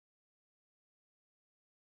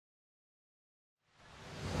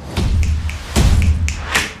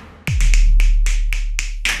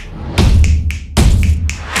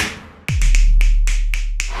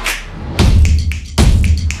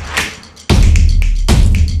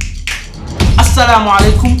Assalamu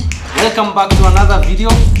alaikum. Welcome back to another video.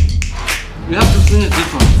 You have to finish this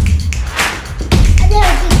one. I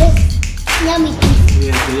have to do this yummy thing.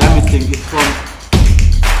 Yes, the yummy thing is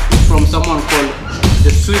from someone called the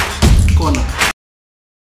Sweet Corner.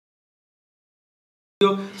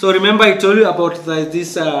 So remember I told you about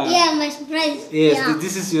this yeah, my surprise. Yes, yeah.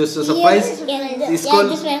 this is your surprise. Yes, called,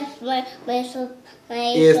 this is my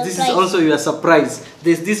surprise. Yes, this is also your surprise.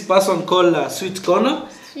 There's this person called Sweet Corner.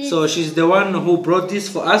 So she's the one who brought this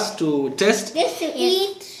for us to test. This to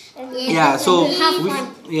eat. Yeah, so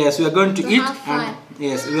we are going to eat and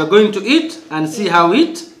yes, we are going to eat and see how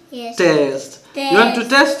it tastes. You want to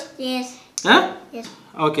test? Yes. Huh? Yes.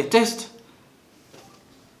 Okay, test.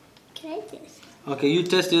 Can I taste? Okay, you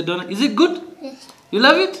test your donut. Is it good? Yes. You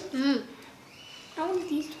love it? I want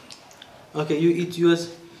these. Okay, you eat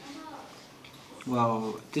yours.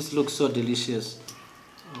 Wow, this looks so delicious.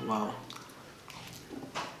 Oh, wow.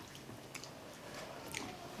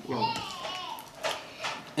 Wow.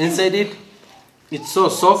 Inside it, it's so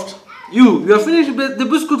soft. You are finished the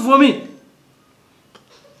biscuit for me.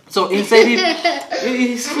 So inside it,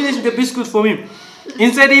 he's finished the biscuit for me.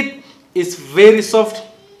 Inside it, it's very soft.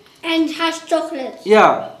 And has chocolate.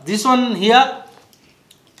 Yeah, this one here,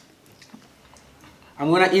 I'm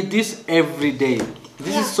gonna eat this every day.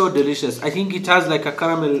 This is so delicious. I think it has like a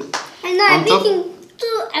caramel. And now I'm eating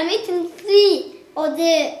two. I'm eating 3 of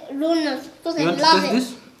the donuts because I love it.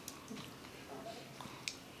 This?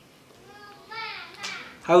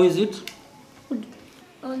 How is it? Good.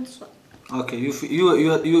 On this one. Okay,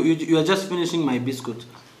 you are just finishing my biscuit.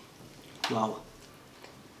 Wow.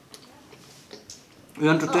 You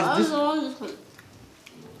want to test this? This one.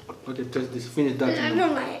 Okay, test this. Finish that. I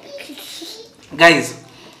don't like it. Guys,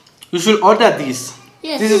 you should order this.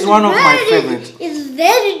 Yes, this is one of my favorites. It's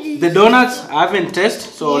very delicious. The donuts I haven't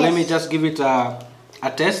tested, so let me just give it a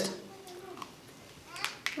test.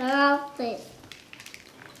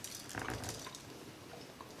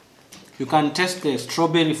 You can taste the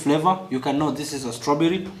strawberry flavor. You can know this is a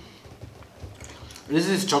strawberry. This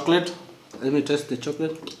is chocolate. Let me test the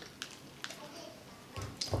chocolate.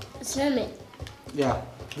 Smell it. Yeah,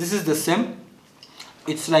 this is the same.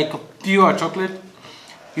 It's like pure chocolate.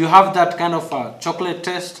 You have that kind of chocolate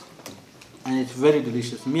taste, and it's very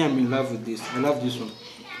delicious. Me, I'm in love with this. I love this one.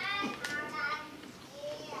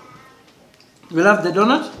 You love the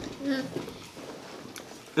donut? Yeah.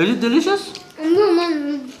 Is it delicious?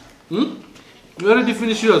 You already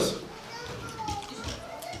finished yours?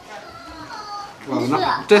 Wow,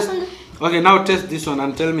 now test. Okay, now test this one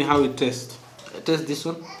and tell me how it tastes. Test this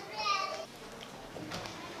one.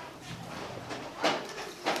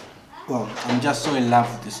 Wow, I'm just so in love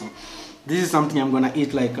with this one. This is something I'm gonna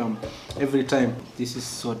eat like every time. This is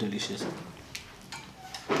so delicious.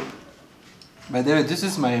 By the way, this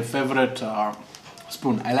is my favorite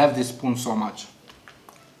spoon. I love this spoon so much.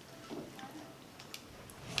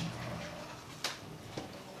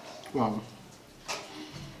 Wow,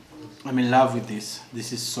 I'm in love with this.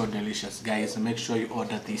 This is so delicious, guys. Make sure you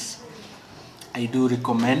order this. I do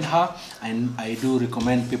recommend her, and I do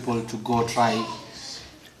recommend people to go try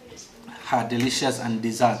her delicious and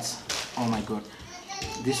desserts. Oh my god,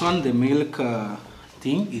 this one, the milk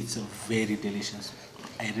thing, it's very delicious.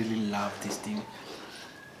 I really love this thing,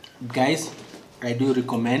 guys. I do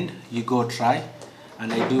recommend you go try,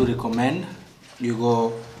 and I do recommend you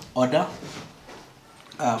go order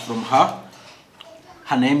from her.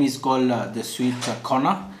 Her name is called the Sweet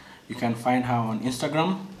Corner. You can find her on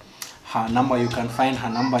Instagram. Her number, you can find her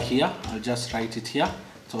number here. I'll just write it here.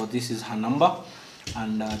 So this is her number,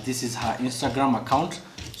 and this is her Instagram account.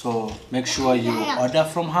 So make sure you order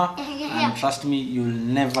from her, and trust me, you'll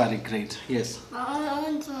never regret. Yes.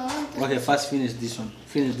 Okay, first finish this one.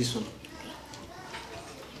 Finish this one.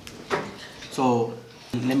 So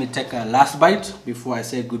let me take a last bite before I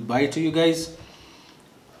say goodbye to you guys.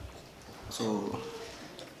 So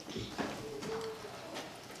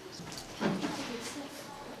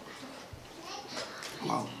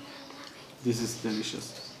wow, this is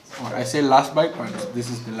delicious. Or I say last bite, but this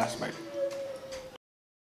is the last bite.